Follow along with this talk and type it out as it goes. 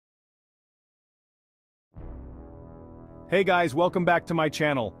Hey guys, welcome back to my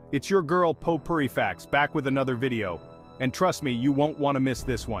channel. It's your girl Facts back with another video. And trust me, you won't want to miss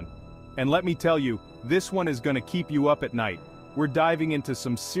this one. And let me tell you, this one is gonna keep you up at night. We're diving into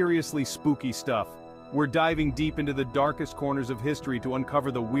some seriously spooky stuff. We're diving deep into the darkest corners of history to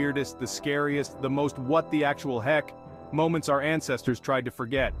uncover the weirdest, the scariest, the most what the actual heck moments our ancestors tried to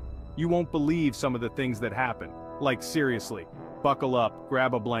forget. You won't believe some of the things that happen. Like seriously, buckle up,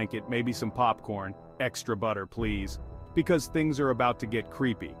 grab a blanket, maybe some popcorn, extra butter please. Because things are about to get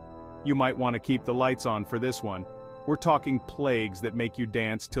creepy. You might want to keep the lights on for this one. We're talking plagues that make you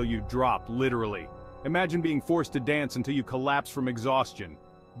dance till you drop, literally. Imagine being forced to dance until you collapse from exhaustion.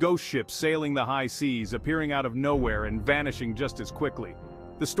 Ghost ships sailing the high seas, appearing out of nowhere and vanishing just as quickly.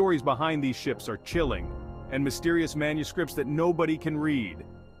 The stories behind these ships are chilling, and mysterious manuscripts that nobody can read.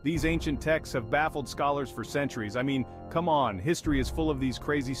 These ancient texts have baffled scholars for centuries. I mean, come on, history is full of these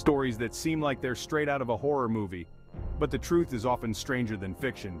crazy stories that seem like they're straight out of a horror movie. But the truth is often stranger than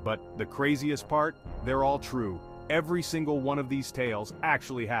fiction, but the craziest part? They're all true. Every single one of these tales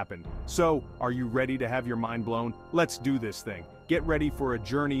actually happened. So, are you ready to have your mind blown? Let's do this thing. Get ready for a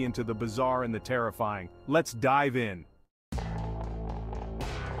journey into the bizarre and the terrifying. Let's dive in.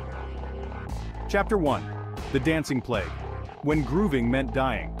 Chapter 1. The Dancing Plague. When grooving meant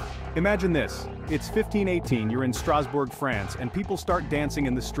dying. Imagine this. It's 1518, you're in Strasbourg, France, and people start dancing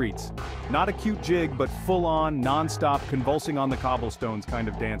in the streets. Not a cute jig, but full-on, non-stop, convulsing on the cobblestones kind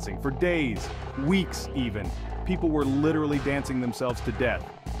of dancing. For days, weeks even. People were literally dancing themselves to death.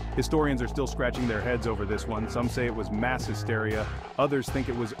 Historians are still scratching their heads over this one. Some say it was mass hysteria, others think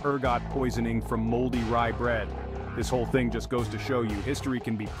it was ergot poisoning from moldy rye bread. This whole thing just goes to show you, history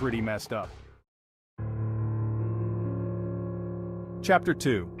can be pretty messed up. Chapter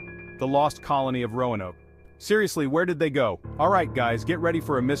 2. The Lost Colony of Roanoke. Seriously, where did they go? Alright guys, get ready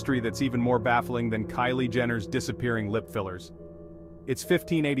for a mystery that's even more baffling than Kylie Jenner's disappearing lip fillers. It's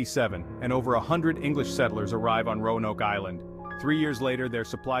 1587, and over 100 English settlers arrive on Roanoke Island. 3 years later, their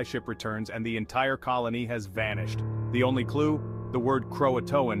supply ship returns and the entire colony has vanished. The only clue? The word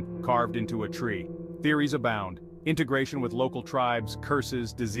Croatoan carved into a tree. Theories abound. Integration with local tribes,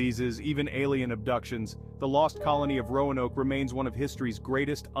 curses, diseases, even alien abductions. The lost colony of Roanoke remains one of history's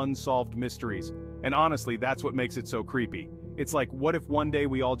greatest unsolved mysteries. And honestly, that's what makes it so creepy. It's like, what if one day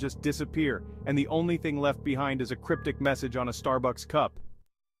we all just disappear, and the only thing left behind is a cryptic message on a Starbucks cup?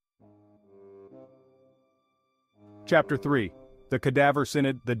 Chapter 3. The Cadaver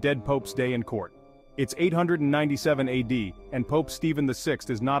Synod, the Dead Pope's Day in Court. It's 897 AD, and Pope Stephen VI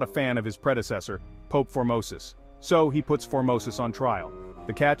is not a fan of his predecessor, Pope Formosus. So he puts Formosus on trial.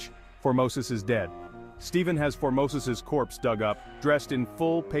 The catch? Formosus is dead. Stephen has Formosus's corpse dug up, dressed in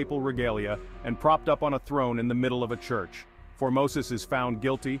full papal regalia, and propped up on a throne in the middle of a church. Formosus is found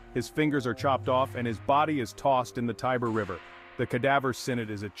guilty, his fingers are chopped off, and his body is tossed in the Tiber River. The Cadaver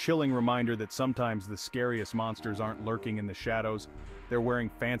Synod is a chilling reminder that sometimes the scariest monsters aren't lurking in the shadows, they're wearing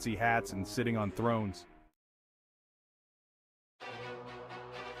fancy hats and sitting on thrones.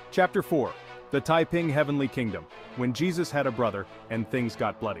 Chapter 4. The Taiping Heavenly Kingdom, when Jesus had a brother, and things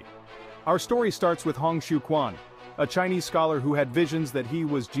got bloody. Our story starts with Hong Xiu Quan, a Chinese scholar who had visions that he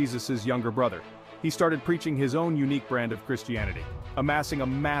was Jesus' younger brother. He started preaching his own unique brand of Christianity, amassing a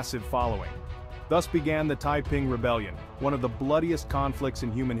massive following. Thus began the Taiping Rebellion, one of the bloodiest conflicts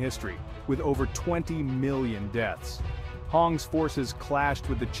in human history, with over 20 million deaths. Hong's forces clashed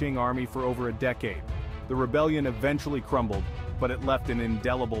with the Qing army for over a decade. The rebellion eventually crumbled, but it left an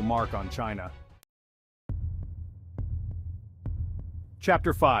indelible mark on China.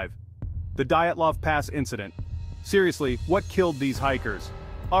 Chapter 5. The Dyatlov Pass Incident. Seriously, what killed these hikers?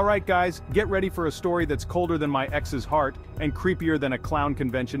 Alright guys, get ready for a story that's colder than my ex's heart and creepier than a clown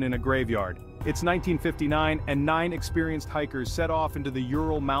convention in a graveyard. It's 1959 and 9 experienced hikers set off into the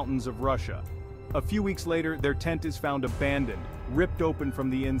Ural Mountains of Russia. A few weeks later, their tent is found abandoned, ripped open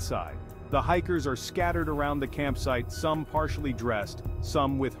from the inside. The hikers are scattered around the campsite, some partially dressed,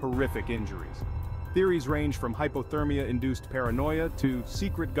 some with horrific injuries. Theories range from hypothermia-induced paranoia to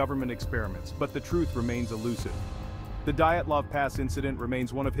secret government experiments, but the truth remains elusive. The Dyatlov Pass incident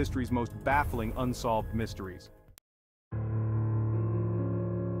remains one of history's most baffling unsolved mysteries.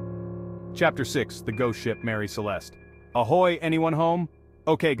 Chapter 6. The Ghost Ship Mary Celeste. Ahoy, anyone home?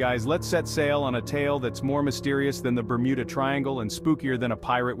 Okay guys, let's set sail on a tale that's more mysterious than the Bermuda Triangle and spookier than a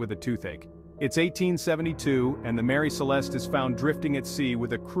pirate with a toothache. It's 1872, and the Mary Celeste is found drifting at sea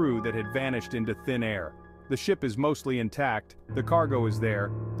with a crew that had vanished into thin air. The ship is mostly intact, the cargo is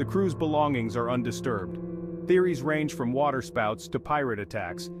there, the crew's belongings are undisturbed. Theories range from waterspouts to pirate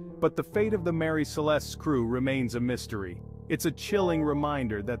attacks, but the fate of the Mary Celeste's crew remains a mystery. It's a chilling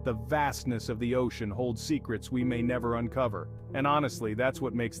reminder that the vastness of the ocean holds secrets we may never uncover, and honestly, that's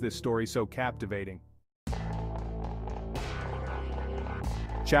what makes this story so captivating.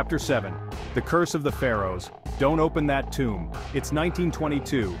 Chapter 7. The Curse of the Pharaohs. Don't open that tomb. It's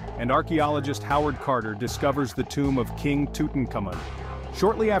 1922, and archaeologist Howard Carter discovers the tomb of King Tutankhamun.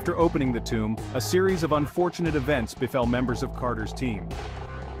 Shortly after opening the tomb, a series of unfortunate events befell members of Carter's team.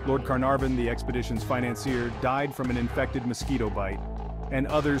 Lord Carnarvon, the expedition's financier, died from an infected mosquito bite, and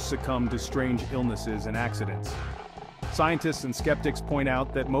others succumbed to strange illnesses and accidents. Scientists and skeptics point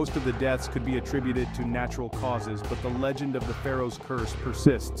out that most of the deaths could be attributed to natural causes, but the legend of the pharaoh's curse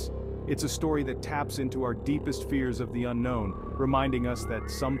persists. It's a story that taps into our deepest fears of the unknown, reminding us that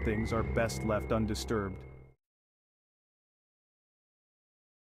some things are best left undisturbed.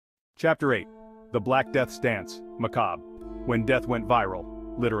 Chapter 8. The Black Death's Dance, Macabre. When death went viral,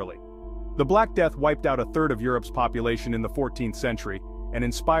 literally. The Black Death wiped out a third of Europe's population in the 14th century and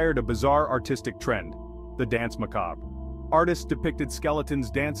inspired a bizarre artistic trend, the dance macabre. Artists depicted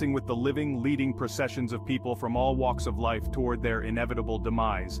skeletons dancing with the living, leading processions of people from all walks of life toward their inevitable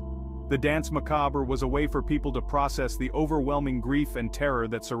demise. The dance macabre was a way for people to process the overwhelming grief and terror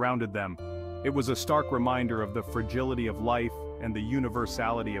that surrounded them. It was a stark reminder of the fragility of life and the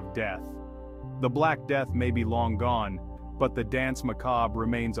universality of death. The Black Death may be long gone, but the dance macabre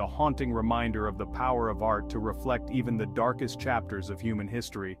remains a haunting reminder of the power of art to reflect even the darkest chapters of human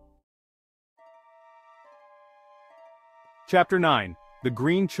history. Chapter 9. The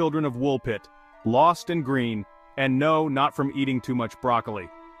Green Children of Woolpit. Lost and green, and no, not from eating too much broccoli.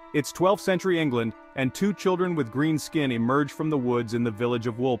 It's 12th century England, and two children with green skin emerge from the woods in the village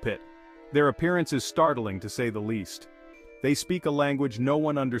of Woolpit. Their appearance is startling to say the least. They speak a language no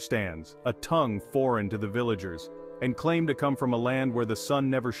one understands, a tongue foreign to the villagers, and claim to come from a land where the sun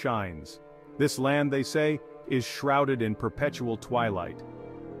never shines. This land, they say, is shrouded in perpetual twilight.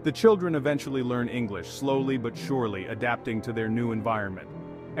 The children eventually learn English, slowly but surely adapting to their new environment,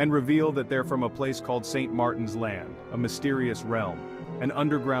 and reveal that they're from a place called St. Martin's Land, a mysterious realm, an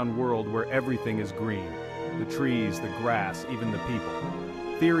underground world where everything is green. The trees, the grass, even the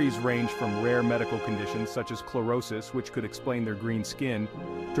people. Theories range from rare medical conditions such as chlorosis, which could explain their green skin,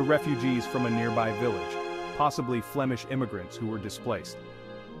 to refugees from a nearby village, possibly Flemish immigrants who were displaced.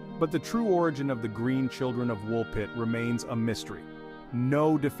 But the true origin of the Green Children of Woolpit remains a mystery.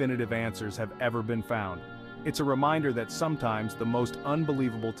 No definitive answers have ever been found. It's a reminder that sometimes the most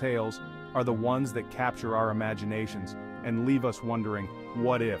unbelievable tales are the ones that capture our imaginations and leave us wondering,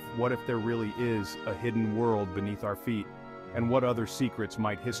 what if there really is a hidden world beneath our feet? And what other secrets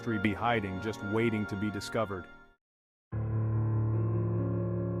might history be hiding, just waiting to be discovered?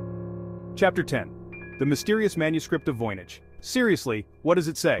 Chapter 10. The Mysterious Manuscript of Voynich. Seriously, what does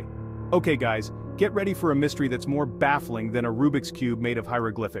it say? Okay guys, get ready for a mystery that's more baffling than a Rubik's Cube made of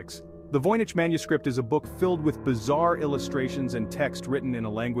hieroglyphics. The Voynich manuscript is a book filled with bizarre illustrations and text written in a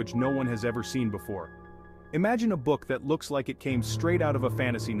language no one has ever seen before. Imagine a book that looks like it came straight out of a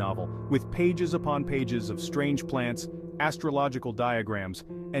fantasy novel, with pages upon pages of strange plants, astrological diagrams,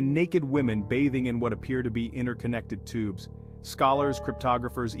 and naked women bathing in what appear to be interconnected tubes. Scholars,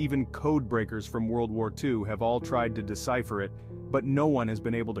 cryptographers, even code breakers from World War II have all tried to decipher it, but no one has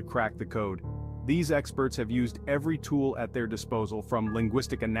been able to crack the code. These experts have used every tool at their disposal, from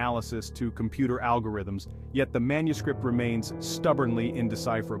linguistic analysis to computer algorithms, yet the manuscript remains stubbornly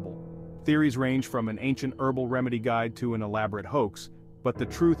indecipherable. Theories range from an ancient herbal remedy guide to an elaborate hoax, but the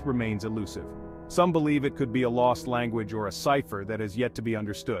truth remains elusive. Some believe it could be a lost language or a cipher that has yet to be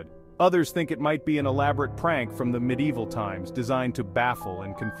understood. Others think it might be an elaborate prank from the medieval times designed to baffle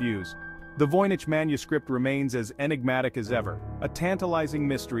and confuse. The Voynich manuscript remains as enigmatic as ever, a tantalizing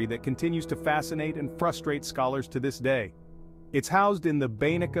mystery that continues to fascinate and frustrate scholars to this day. It's housed in the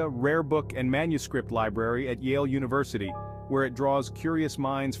Beinica Rare Book and Manuscript Library at Yale University, where it draws curious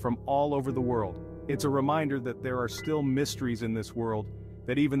minds from all over the world. It's a reminder that there are still mysteries in this world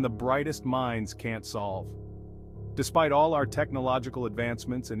that even the brightest minds can't solve. Despite all our technological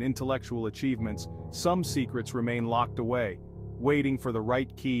advancements and intellectual achievements, some secrets remain locked away, waiting for the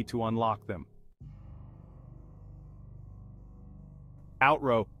right key to unlock them.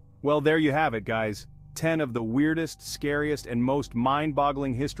 Outro. Well, there you have it, guys. 10 of the weirdest, scariest, and most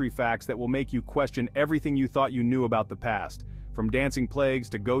mind-boggling history facts that will make you question everything you thought you knew about the past. From dancing plagues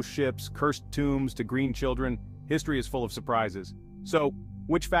to ghost ships, cursed tombs to green children, history is full of surprises. So,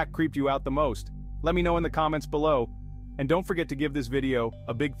 which fact creeped you out the most? Let me know in the comments below. And don't forget to give this video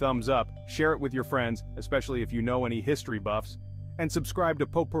a big thumbs up, share it with your friends, especially if you know any history buffs, and subscribe to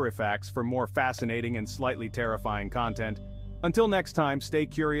Potpourri Facts for more fascinating and slightly terrifying content. Until next time, stay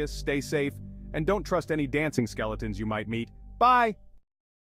curious, stay safe, and don't trust any dancing skeletons you might meet. Bye!